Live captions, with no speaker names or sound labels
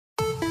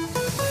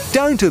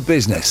Down to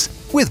Business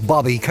with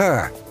Bobby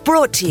Kerr.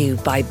 Brought to you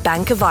by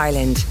Bank of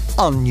Ireland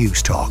on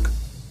News Talk.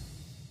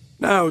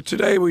 Now,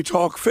 today we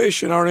talk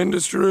fish in our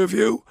industry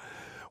review.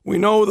 We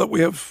know that we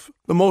have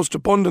the most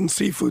abundant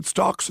seafood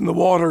stocks in the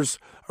waters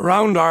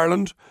around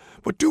Ireland,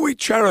 but do we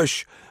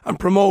cherish and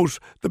promote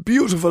the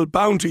beautiful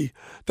bounty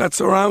that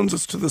surrounds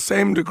us to the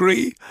same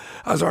degree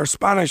as our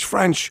Spanish,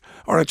 French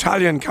or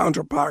Italian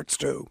counterparts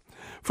do?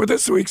 For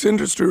this week's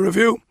industry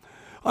review,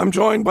 I'm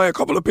joined by a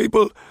couple of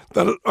people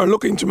that are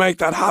looking to make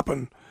that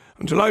happen.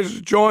 I'm delighted to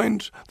be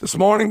joined this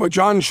morning by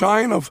John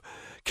Shine of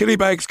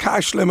Killybegs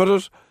Cash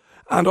Limited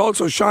and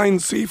also Shine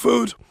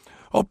Seafood.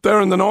 Up there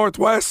in the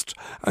northwest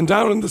and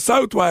down in the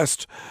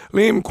southwest,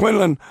 Liam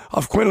Quinlan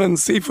of Quinlan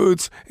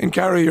Seafoods in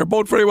Kerry. You're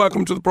both very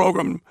welcome to the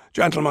programme,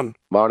 gentlemen.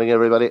 Morning,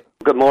 everybody.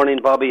 Good morning,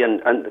 Bobby,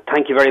 and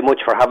thank you very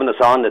much for having us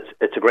on.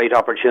 It's a great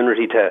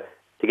opportunity to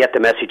get the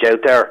message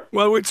out there.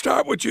 Well, we'd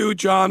start with you,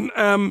 John.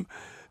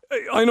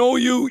 I know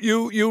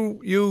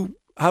you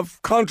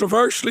have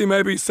controversially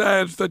maybe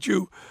said that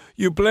you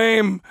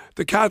blame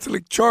the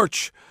Catholic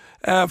Church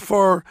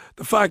for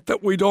the fact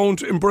that we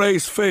don't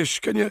embrace fish.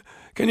 Can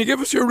you give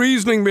us your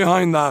reasoning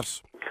behind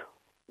that?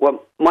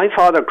 Well, my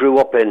father grew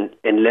up in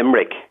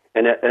Limerick,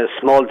 in a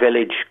small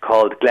village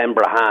called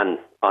Glenbrahan,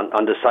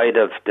 on the side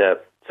of the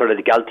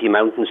Galtee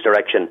Mountains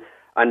direction.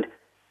 And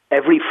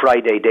every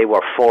Friday they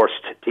were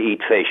forced to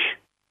eat fish.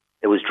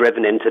 It was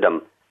driven into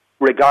them,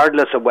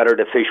 regardless of whether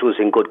the fish was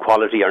in good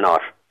quality or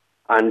not.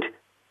 And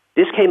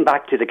this came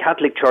back to the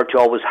Catholic Church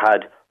always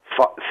had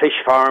fish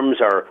farms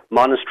or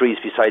monasteries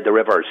beside the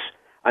rivers.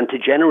 And to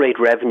generate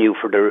revenue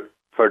for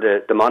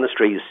the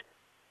monasteries,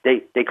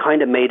 they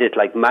kind of made it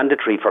like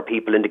mandatory for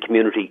people in the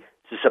community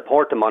to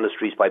support the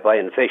monasteries by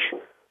buying fish.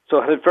 So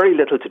it had very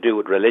little to do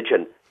with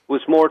religion. It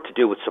was more to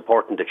do with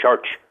supporting the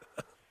church.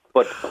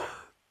 But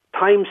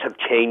times have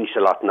changed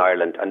a lot in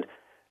Ireland, and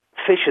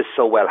fish is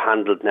so well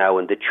handled now,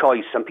 and the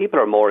choice, and people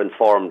are more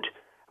informed,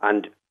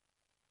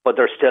 but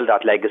there's still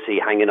that legacy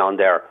hanging on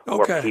there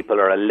where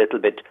people are a little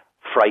bit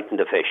frightened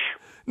of fish.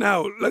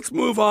 Now, let's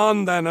move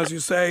on then, as you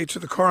say, to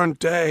the current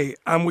day,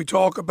 and we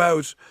talk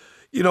about,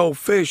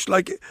 fish.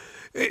 Like,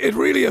 it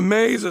really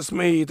amazes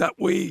me that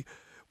we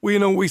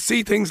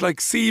see things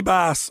like sea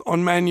bass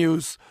on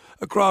menus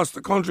across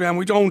the country, and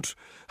we don't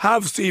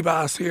have sea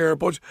bass here,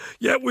 but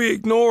yet we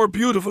ignore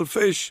beautiful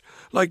fish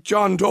like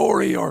John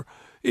Dory, or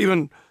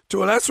even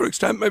to a lesser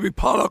extent maybe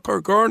pollock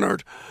or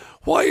gurnard.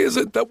 Why is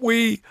it that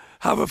we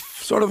have a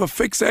sort of a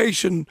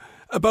fixation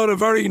about a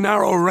very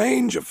narrow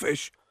range of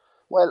fish?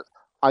 Well,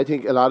 I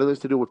think a lot of it is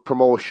to do with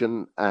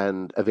promotion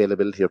and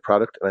availability of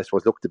product. And I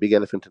suppose, look, the big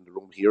elephant in the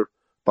room here,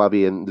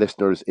 Bobby and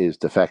listeners, is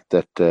the fact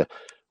that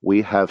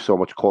we have so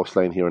much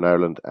coastline here in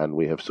Ireland and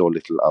we have so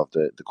little of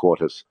the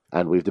quotas.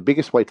 And we have the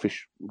biggest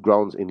whitefish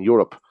grounds in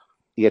Europe,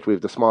 yet we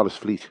have the smallest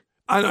fleet.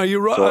 And are you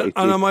right?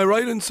 Am I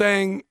right in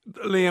saying,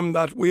 Liam,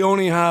 that we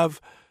only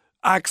have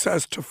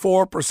access to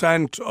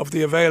 4% of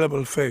the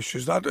available fish?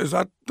 Is that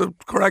the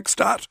correct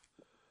stat?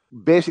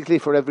 Basically,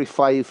 for every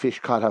 5 fish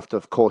caught off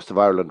the coast of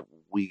Ireland,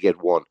 we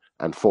get 1,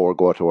 and 4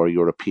 go to our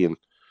European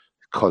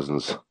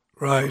cousins.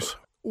 Right.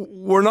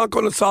 We're not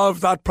going to solve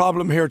that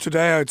problem here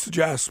today, I'd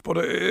suggest. But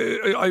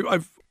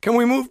can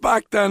we move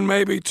back then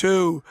maybe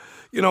to,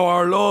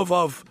 our love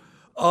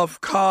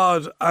of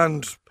cod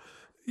and,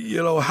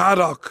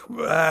 haddock,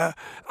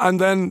 and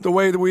then the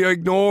way that we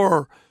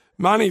ignore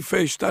many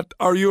fish that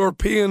our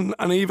European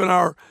and even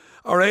our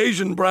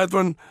Asian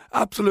brethren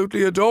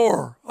absolutely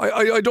adore.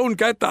 I don't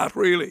get that,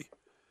 really.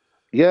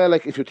 Yeah,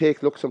 like if you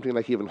look something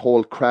like even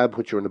whole crab,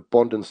 which are in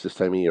abundance this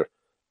time of year,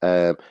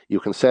 you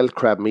can sell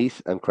crab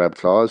meat and crab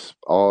claws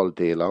all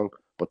day long,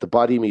 but the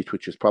body meat,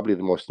 which is probably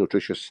the most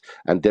nutritious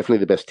and definitely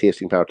the best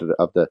tasting part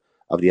of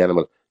the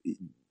animal,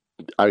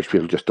 Irish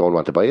people just don't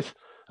want to buy it.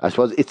 I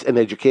suppose it's an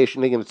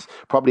education thing, and it's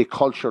probably a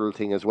cultural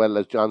thing as well.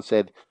 As John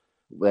said,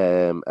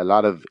 a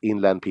lot of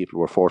inland people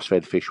were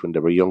force-fed fish when they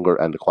were younger,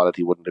 and the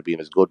quality wouldn't have been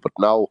as good. But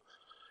now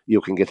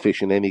you can get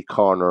fish in any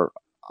corner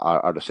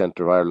or the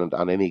centre of Ireland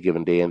on any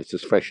given day, and it's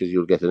as fresh as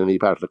you'll get in any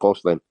part of the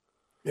coastline.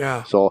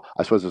 Yeah. So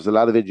I suppose there's a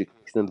lot of education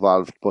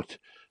involved, but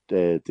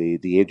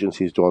the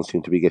agencies don't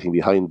seem to be getting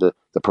behind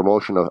the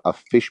promotion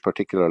of fish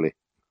particularly.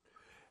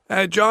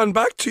 John,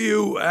 back to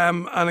you.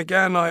 And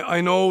again, I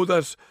know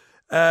that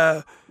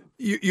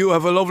you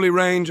have a lovely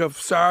range of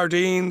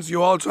sardines.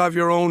 You also have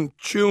your own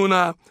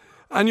tuna.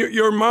 And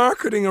your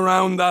marketing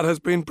around that has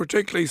been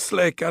particularly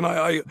slick, and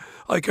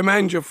I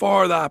commend you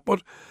for that.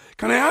 But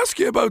can I ask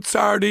you about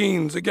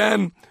sardines?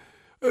 Again,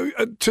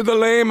 to the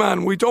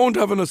layman, we don't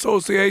have an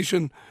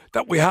association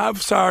that we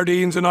have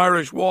sardines in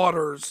Irish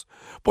waters.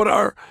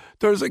 But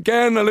there's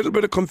again a little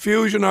bit of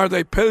confusion. Are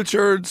they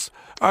pilchards?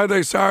 Are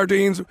they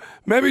sardines?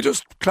 Maybe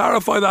just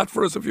clarify that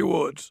for us if you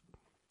would.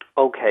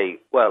 Okay,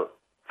 well,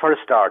 for a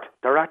start,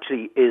 there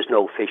actually is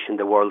no fish in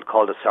the world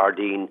called a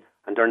sardine,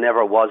 and there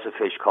never was a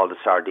fish called a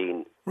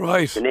sardine.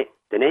 Right.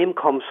 The name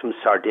comes from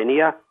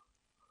Sardinia,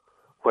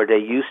 where they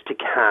used to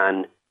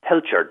can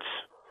pilchards,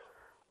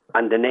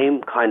 and the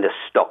name kind of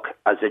stuck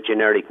as a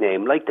generic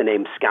name, like the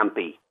name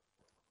scampi.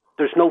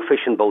 There's no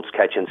fishing boats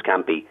catching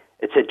scampi.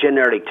 It's a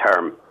generic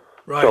term.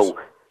 Right. So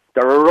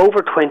there are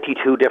over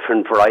 22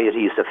 different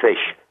varieties of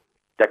fish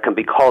that can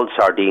be called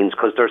sardines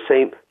because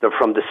they're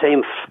from the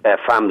same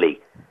family.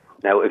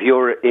 Now, if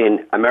you're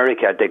in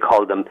America, they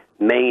call them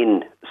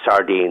Maine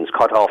sardines,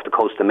 cut off the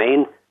coast of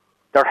Maine.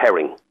 They're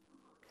herring.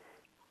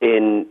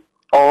 In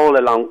all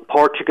along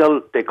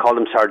Portugal, they call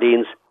them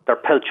sardines. They're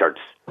pilchards.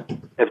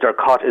 If they're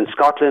caught in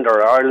Scotland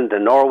or Ireland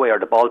and Norway or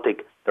the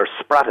Baltic, they're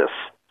spratus.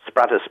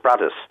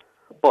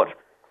 But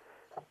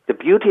the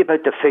beauty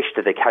about the fish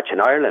that they catch in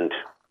Ireland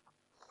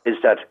is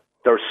that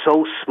they're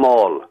so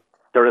small.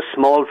 They're a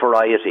small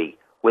variety.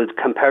 We'll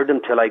compare them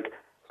to like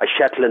a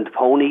Shetland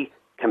pony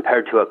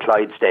compared to a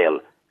Clydesdale.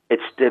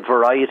 It's the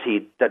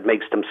variety that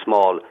makes them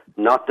small,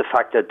 not the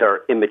fact that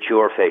they're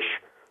immature fish.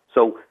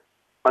 So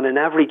on an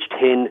average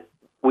tin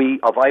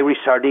of Irish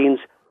sardines,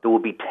 there will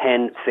be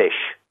 10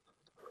 fish.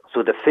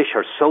 So the fish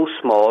are so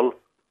small,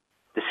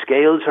 the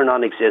scales are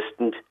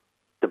non-existent,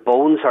 the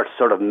bones are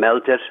sort of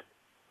melted,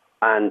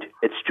 and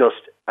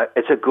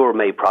it's a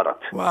gourmet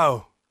product.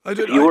 Wow.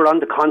 If you were on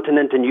the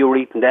continent and you were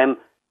eating them,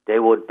 they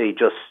would be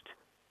just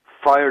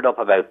fired up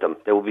about them.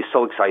 They would be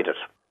so excited.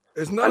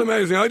 Isn't that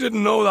amazing? I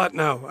didn't know that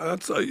now.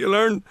 That's you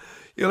learn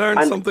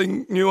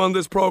something new on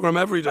this programme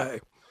every day.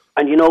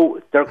 And you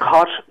know, they're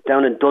caught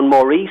down in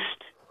Dunmore East.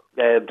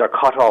 They're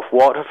caught off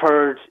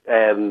Waterford,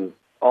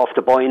 off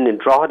the Boyne in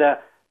Drogheda.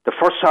 The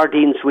first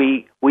sardines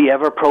we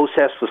ever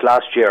processed was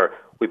last year.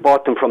 We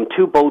bought them from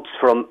 2 boats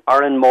from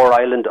Arranmore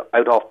Island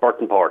out off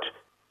Burtonport.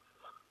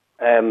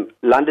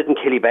 Landed in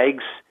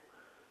Killybegs,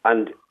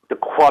 and the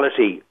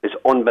quality is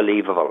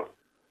unbelievable.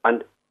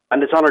 And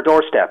it's on our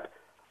doorstep.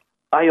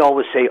 I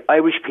always say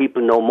Irish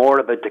people know more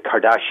about the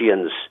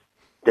Kardashians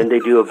than they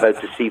do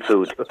about the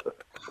seafood.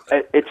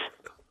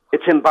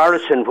 It's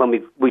embarrassing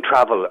when we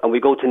travel and we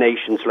go to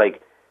nations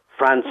like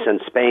France and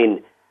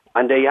Spain,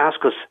 and they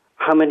ask us,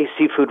 how many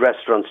seafood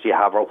restaurants do you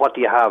have, or what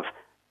do you have?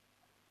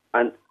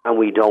 And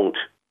we don't.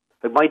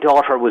 Like, my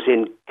daughter was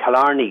in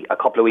Killarney a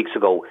couple of weeks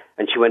ago,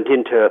 and she went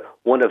into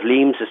one of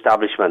Liam's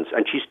establishments,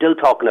 and she's still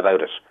talking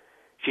about it.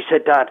 She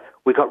said, Dad,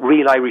 we got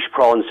real Irish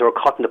prawns. They were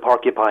caught in the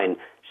Porcupine.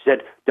 She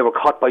said they were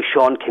caught by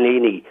Sean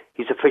Killaney.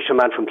 He's a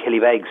fisherman from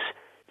Killybegs.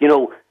 You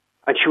know,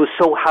 and she was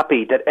so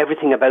happy that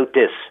everything about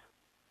this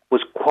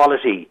was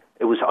quality.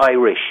 It was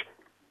Irish,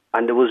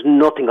 and there was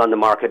nothing on the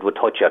market would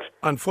touch it.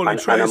 And fully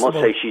traceable. And I must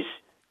say,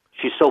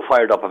 she's so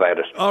fired up about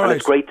it. All and right.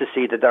 It's great to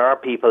see that there are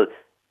people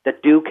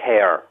that do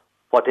care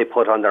what they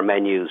put on their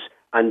menus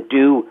and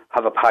do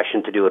have a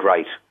passion to do it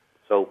right.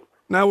 So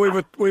now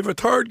we've a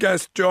third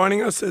guest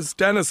joining us, is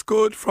Dennis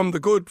Good from the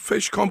Good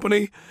Fish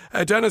Company.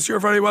 Dennis, you're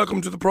very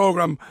welcome to the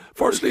programme.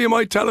 Firstly, you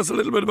might tell us a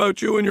little bit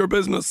about you and your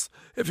business,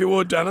 if you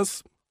would,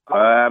 Dennis.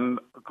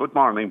 Good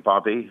morning,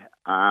 Bobby,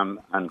 and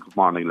good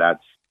morning, lads.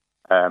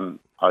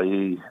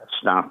 I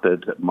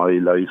started my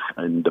life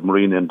in the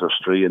marine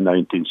industry in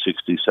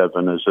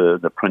 1967 as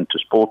an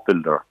apprentice boat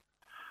builder.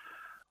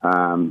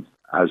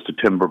 As the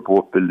timber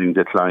boat building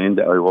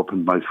declined, I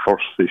opened my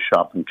first fish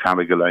shop in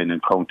Carrigaline in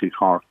County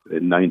Cork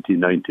in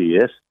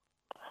 1998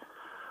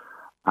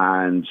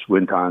 and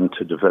went on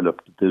to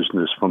develop the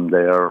business from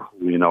there.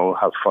 We now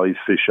have 5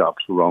 fish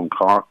shops around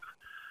Cork.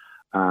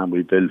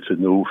 We built a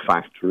new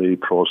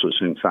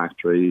processing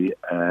factory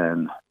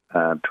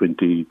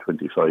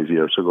 25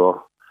 years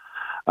ago.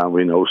 And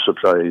we now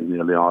supply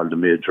nearly all the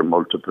major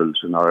multiples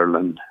in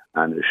Ireland,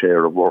 and a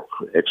share of work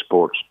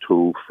exports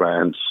to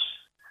France,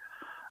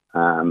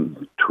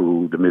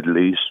 to the Middle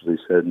East. We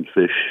send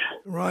fish.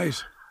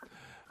 Right.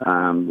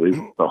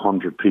 We've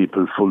 100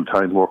 people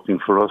full-time working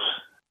for us.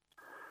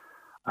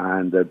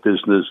 And the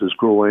business is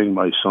growing.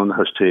 My son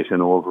has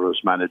taken over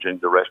as managing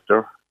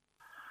director.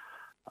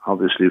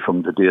 Obviously,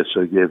 from the dates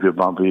I gave you,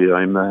 Bobby,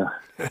 I'm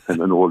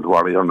an old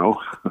warrior now.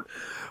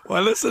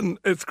 Well, listen,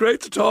 it's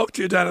great to talk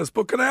to you, Dennis,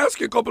 but can I ask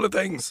you a couple of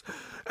things?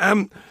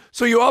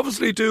 So you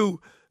obviously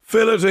do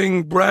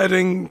filleting,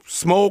 breading,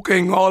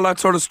 smoking, all that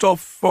sort of stuff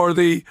for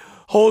the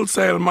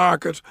wholesale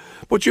market.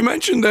 But you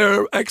mentioned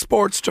there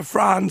exports to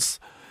France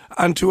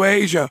and to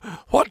Asia.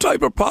 What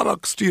type of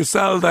products do you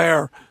sell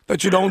there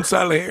that you don't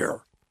sell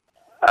here?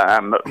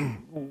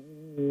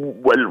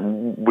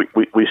 Well,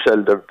 we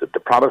sell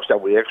the products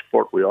that we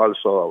export. We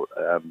also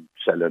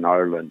sell in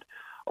Ireland.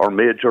 Our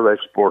major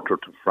exporter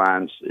to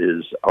France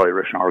is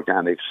Irish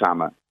organic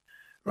salmon,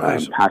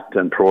 right. Packed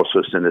and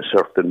processed in a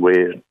certain way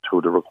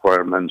to the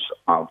requirements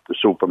of the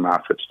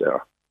supermarkets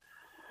there.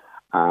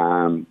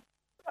 And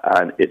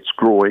it's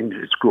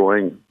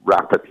growing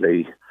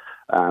rapidly.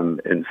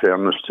 In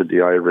fairness to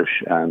the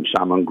Irish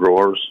salmon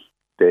growers,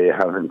 they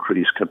have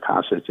increased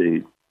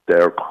capacity.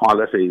 Their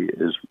quality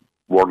is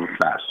world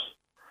class,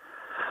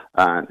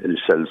 and it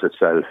sells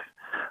itself.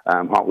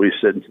 What we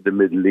send to the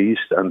Middle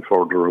East and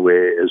further away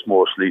is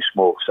mostly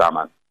smoked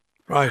salmon.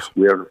 Right.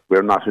 We're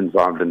not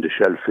involved in the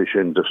shellfish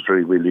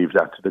industry. We leave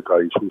that to the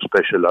guys who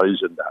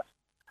specialise in that.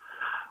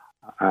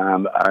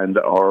 And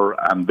our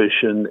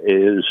ambition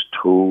is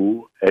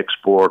to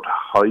export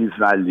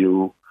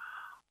high-value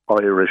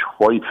Irish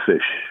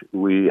whitefish.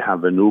 We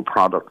have a new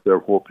product we're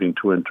hoping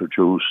to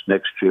introduce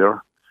next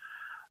year.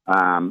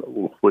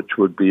 which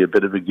would be a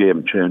bit of a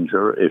game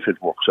changer if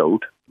it works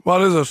out.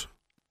 What is it?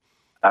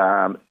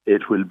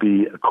 It will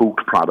be a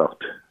cooked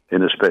product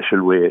in a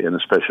special way, in a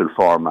special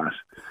format.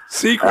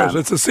 Secret?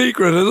 It's a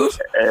secret, is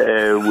it?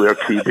 We're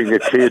keeping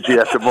it cagey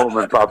at the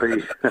moment,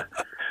 Bobby.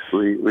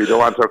 We don't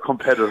want our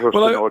competitors to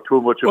know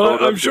too much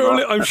about it. I'm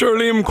sure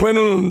Liam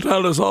Quinlan will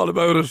tell us all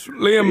about it.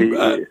 Liam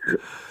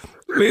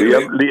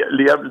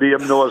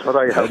knows what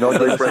I have.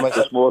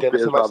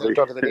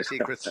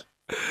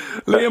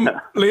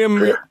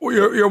 Liam,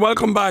 you're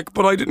welcome back,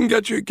 but I didn't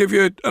give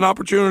you an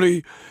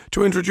opportunity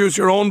to introduce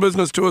your own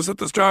business to us at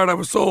the start. I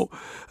was so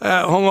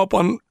hung up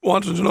on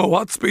wanting to know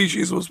what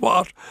species was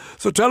what.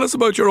 So tell us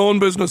about your own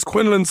business,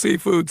 Quinlan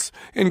Seafoods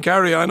in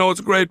Kerry. I know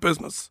it's a great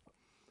business.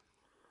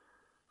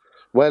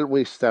 Well,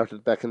 we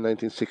started back in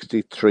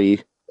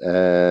 1963.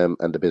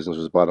 And the business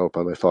was bought out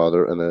by my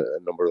father and a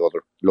number of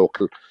other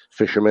local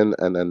fishermen,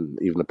 and then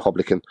even a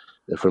publican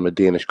from a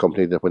Danish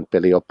company that went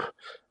belly up,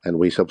 and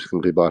we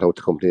subsequently bought out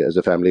the company as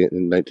a family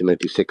in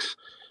 1996.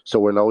 So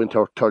we're now into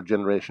our third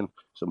generation.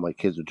 So my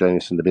kids are joining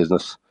us in the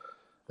business.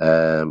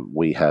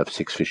 We have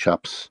 6 fish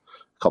shops,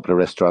 a couple of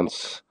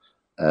restaurants,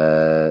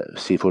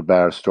 seafood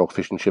bars, stroke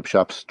fish and chip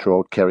shops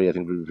throughout Kerry. I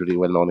think we're really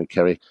well known in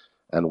Kerry,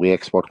 and we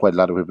export quite a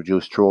lot of what we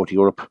produce throughout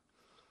Europe.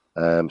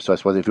 So I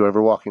suppose if you're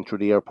ever walking through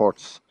the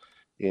airports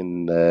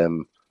in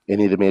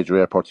any of the major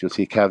airports, you'll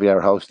see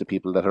Caviar House, the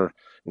people that are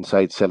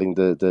inside selling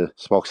the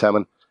smoked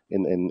salmon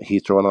in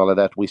Heathrow and all of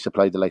that. We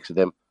supply the likes of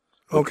them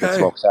with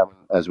smoked salmon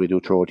as we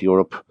do throughout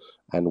Europe,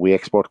 and we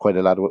export quite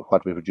a lot of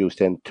what we produce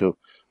then to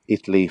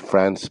Italy,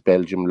 France,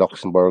 Belgium,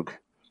 Luxembourg,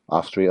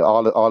 Austria,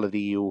 all of the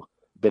EU,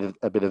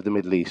 a bit of the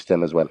Middle East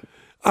then as well.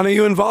 And are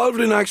you involved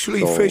in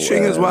actually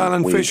fishing as well,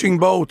 and fishing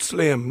boats,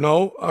 Liam?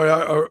 No,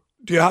 or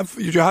do you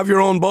have your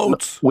own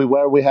boats?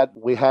 We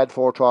had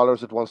 4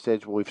 trawlers at one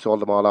stage, but we've sold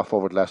them all off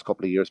over the last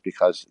couple of years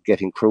because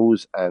getting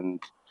crews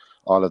and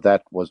all of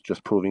that was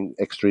just proving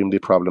extremely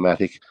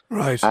problematic.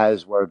 Right.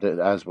 As was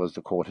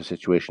the quota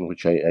situation,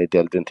 which I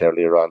delved into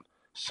earlier on.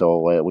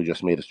 So we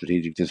just made a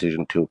strategic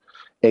decision to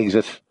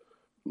exit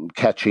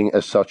catching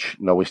as such.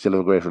 Now we still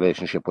have a great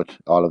relationship with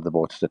all of the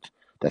boats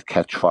that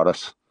catch for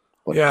us,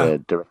 but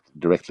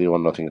directly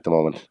own nothing at the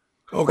moment.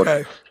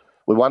 Okay. But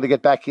we want to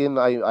get back in.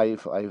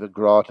 I've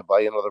agreed to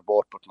buy another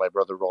boat, but my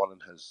brother Ronan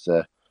has.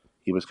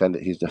 He's the kind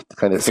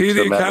of. Is he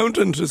the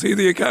accountant? Is he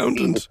the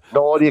accountant?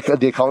 No, the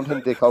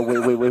accountant.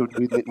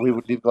 We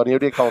would go near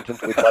the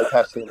accountant. We'd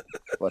bypass him,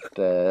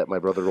 but my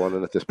brother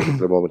Ronan at this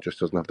particular moment just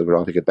doesn't have the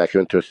ground to get back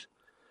into it.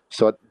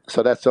 So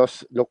that's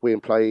us. Look, we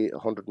employ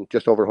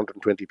just over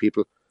 120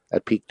 people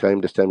at peak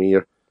time this time of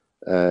year,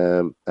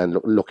 and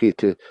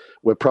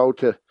we're proud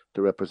to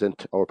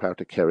represent our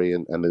part of Kerry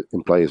and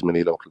employ as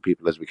many local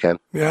people as we can.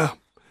 Yeah.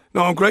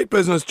 No, great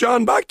business.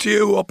 John, back to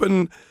you up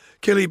in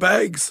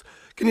Killybegs.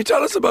 Can you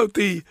tell us about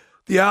the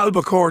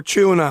albacore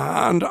tuna,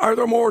 and are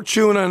there more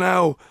tuna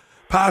now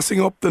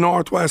passing up the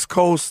northwest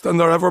coast than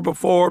there ever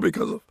before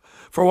because of,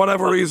 for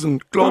whatever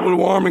reason, global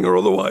warming or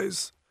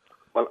otherwise?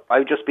 Well,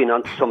 I've just been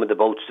on some of the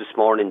boats this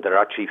morning that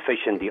are actually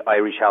fishing the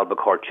Irish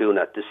albacore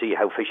tuna to see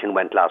how fishing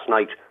went last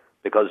night,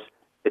 because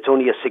it's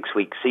only a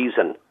 6-week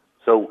season.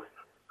 So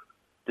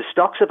the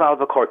stocks of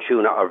albacore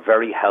tuna are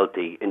very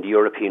healthy in the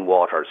European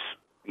waters.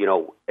 You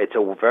know, it's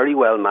a very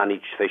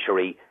well-managed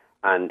fishery,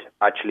 and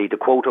actually the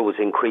quota was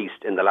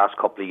increased in the last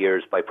couple of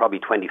years by probably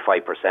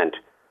 25%.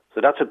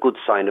 So that's a good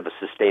sign of a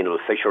sustainable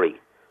fishery.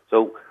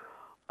 So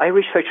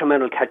Irish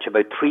fishermen will catch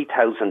about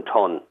 3,000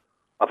 tonne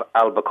of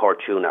albacore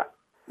tuna.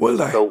 Will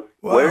they? So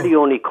we're the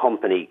only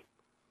company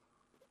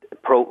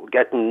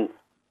getting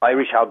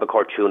Irish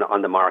albacore tuna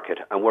on the market,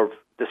 and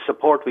the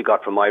support we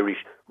got from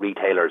Irish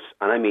retailers,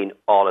 and I mean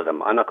all of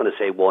them. I'm not going to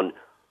say one,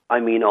 I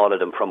mean all of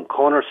them, from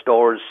corner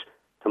stores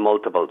to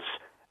multiples.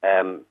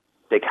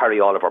 They carry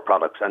all of our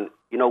products, and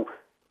you know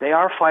they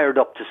are fired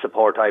up to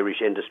support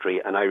Irish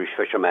industry and Irish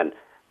fishermen.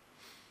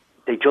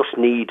 They just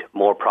need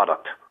more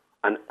product,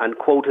 and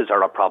quotas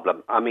are a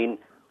problem. I mean,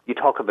 you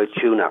talk about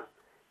tuna.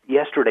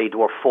 Yesterday there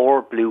were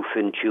 4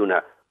 bluefin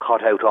tuna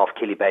caught out off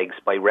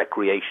Killybegs by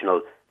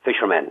recreational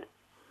fishermen.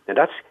 And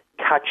that's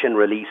catch and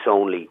release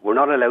only. We're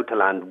not allowed to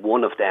land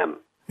one of them.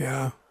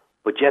 Yeah.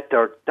 But yet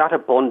they're that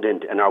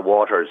abundant in our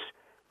waters.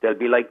 They'll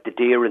be like the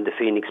deer in the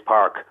Phoenix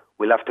Park.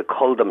 We'll have to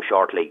cull them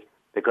shortly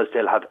because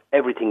they'll have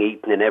everything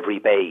eaten in every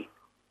bay.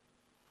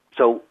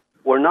 So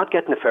we're not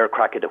getting a fair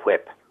crack at the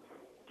whip.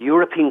 The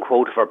European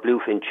quota for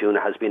bluefin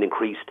tuna has been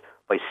increased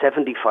by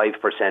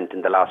 75%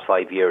 in the last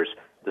 5 years.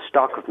 The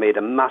stock have made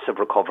a massive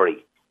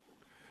recovery.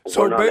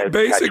 So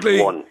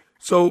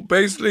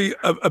basically,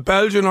 a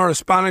Belgian or a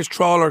Spanish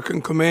trawler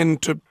can come in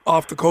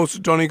off the coast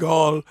of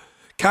Donegal,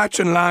 catch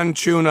and land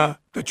tuna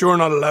that you're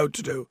not allowed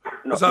to do.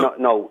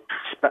 No.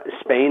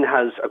 Spain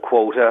has a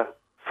quota,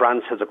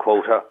 France has a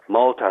quota,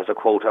 Malta has a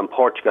quota, and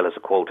Portugal has a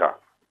quota.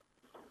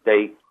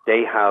 They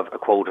have a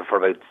quota for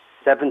about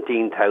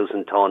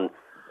 17,000 tonne.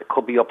 It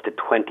could be up to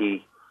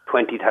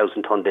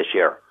 20,000 tonne this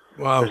year.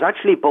 Wow. There's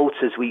actually boats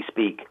as we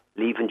speak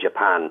leaving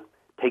Japan.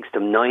 It takes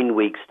them 9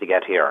 weeks to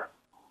get here.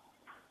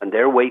 and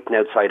they're waiting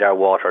outside our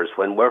waters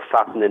when we're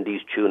fattening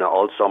these tuna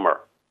all summer.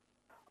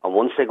 And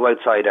once they go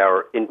outside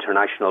our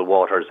international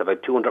waters,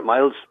 about 200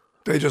 miles,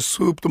 They just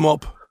swoop them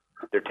up.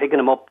 they're taking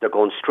them up, they're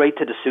going straight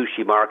to the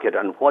sushi market,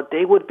 and what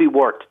they would be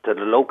worth to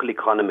the local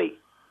economy,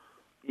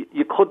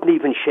 you couldn't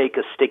even shake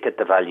a stick at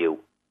the value.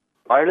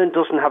 Ireland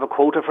doesn't have a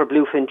quota for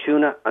bluefin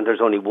tuna, and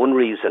there's only one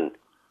reason,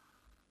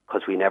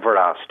 because we never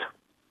asked.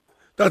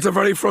 That's a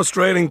very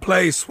frustrating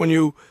place when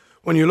you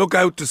look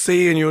out to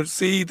sea and you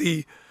see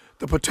the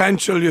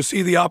potential, you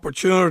see the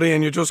opportunity,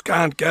 and you just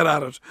can't get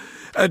at it.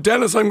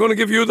 Dennis, I'm going to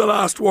give you the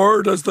last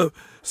word as the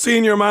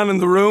senior man in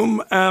the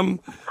room.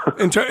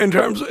 In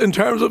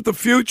terms of the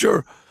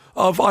future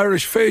of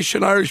Irish fish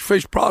and Irish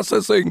fish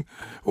processing,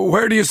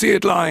 where do you see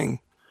it lying?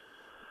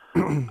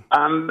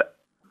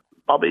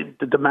 Bobby,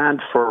 the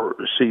demand for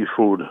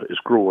seafood is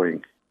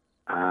growing.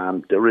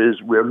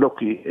 We're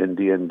lucky in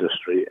the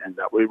industry in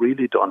that we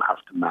really don't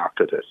have to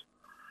market it,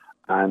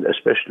 and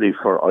especially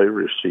for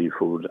Irish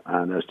seafood.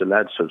 And as the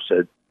lads have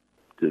said,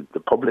 the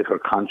public are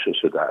conscious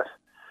of that.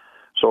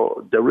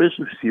 So there is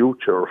a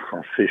future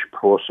for fish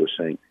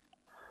processing,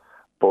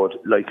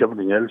 but like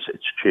everything else,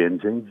 it's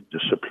changing. The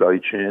supply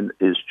chain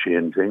is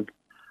changing.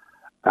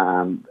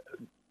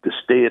 The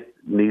state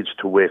needs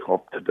to wake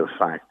up to the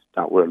fact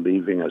that we're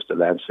leaving, as the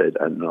lad said,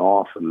 an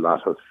awful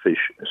lot of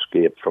fish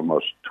escape from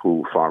us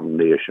to foreign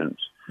nations.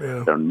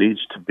 Yeah. There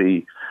needs to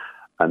be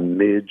a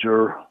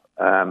major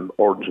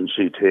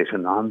urgency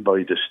taken on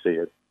by the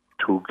state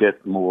to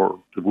get more,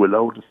 to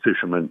allow the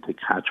fishermen to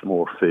catch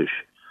more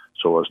fish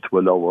so as to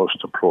allow us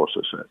to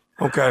process it.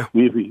 Okay.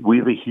 We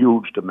have a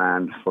huge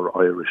demand for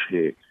Irish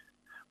hake.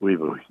 We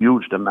have a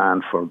huge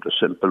demand for the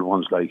simple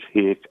ones like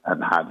hake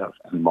and haddock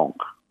and monk.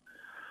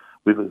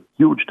 We have a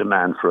huge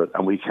demand for it,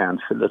 and we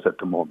can't fill it at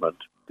the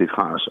moment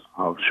because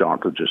of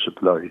shortage of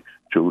supply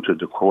due to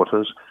the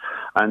quotas.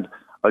 And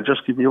I'll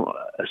just give you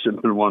a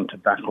simple one to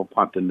back up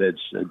what the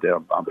lads said there,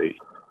 Bobby.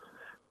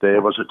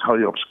 There was a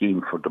tie-up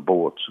scheme for the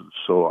boats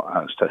so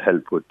as to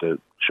help with the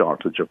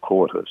shortage of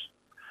quotas.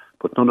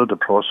 But none of the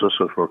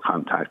processors were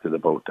contacted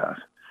about that.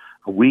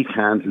 We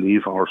can't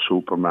leave our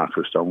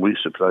supermarkets down. We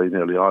supply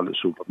nearly all the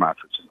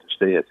supermarkets in the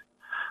state.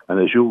 And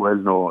as you well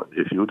know,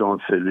 if you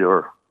don't fill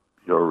your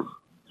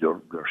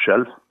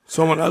shelf,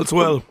 someone else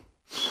will.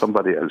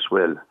 Somebody else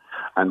will.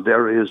 And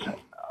there is,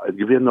 I'll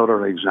give you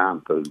another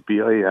example.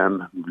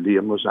 BIM,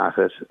 Liam was at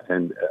it,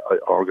 and I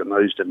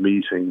organised a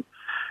meeting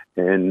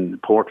in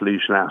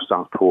Portlaoise last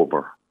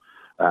October,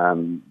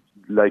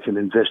 like an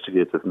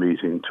investigative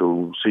meeting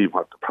to see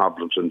what the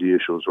problems and the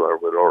issues were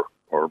with our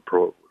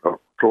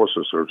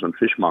processors and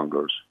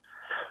fishmongers.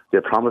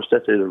 They promised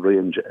that they'd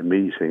arrange a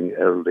meeting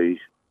early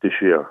this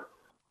year.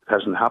 It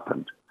hasn't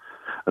happened.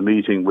 A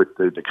meeting with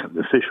the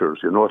fishers,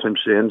 you know what I'm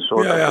saying?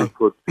 So that we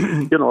could,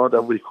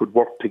 that we could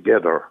work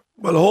together.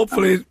 Well,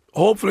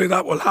 hopefully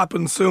that will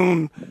happen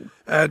soon,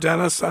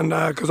 Dennis, and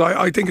because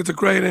I think it's a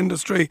great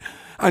industry.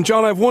 And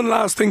John, I have one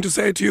last thing to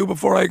say to you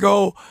before I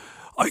go.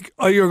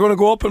 You're going to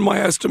go up in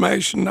my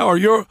estimation,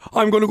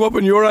 I'm going to go up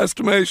in your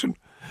estimation,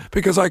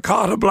 because I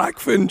caught a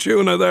blackfin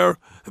tuna there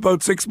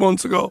about 6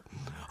 months ago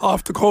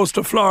off the coast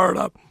of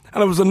Florida,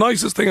 and it was the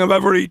nicest thing I've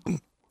ever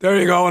eaten. There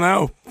you go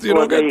now. You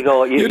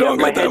go. You don't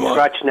get my head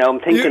scratched now. I'm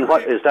thinking,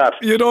 what is that?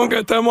 You don't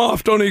get them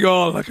off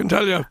Donegal, I can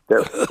tell you.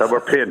 They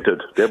were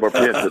painted.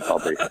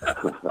 Bobby.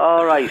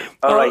 All right.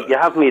 You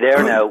have me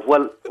there now.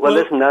 Well,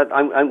 listen,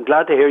 I'm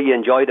glad to hear you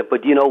enjoyed it.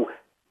 But,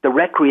 the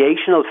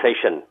recreational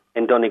fishing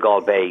in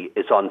Donegal Bay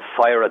is on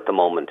fire at the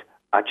moment.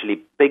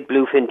 Actually, big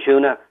bluefin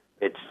tuna,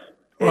 it's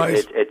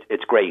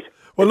great.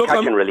 Well, look,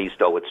 catch and release,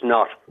 though. It's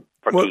not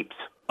for keeps.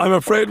 I'm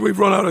afraid we've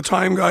run out of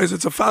time, guys.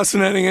 It's a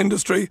fascinating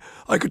industry.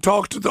 I could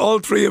talk to all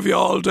three of you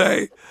all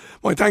day.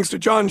 My thanks to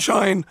John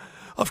Shine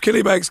of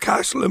Killybegs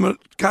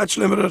Catch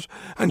Limited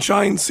and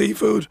Shine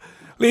Seafood,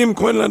 Liam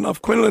Quinlan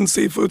of Quinlan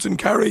Seafoods in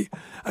Kerry,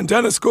 and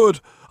Dennis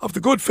Good of the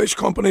Good Fish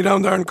Company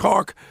down there in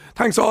Cork.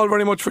 Thanks all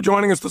very much for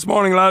joining us this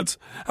morning, lads,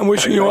 and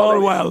wishing you all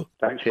well.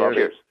 Thanks,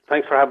 cheers.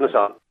 Thanks for having us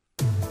on.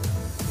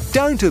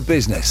 Down to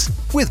Business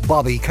with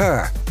Bobby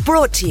Kerr.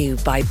 Brought to you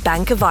by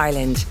Bank of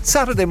Ireland.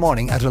 Saturday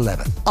morning at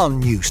 11 on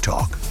News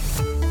Talk.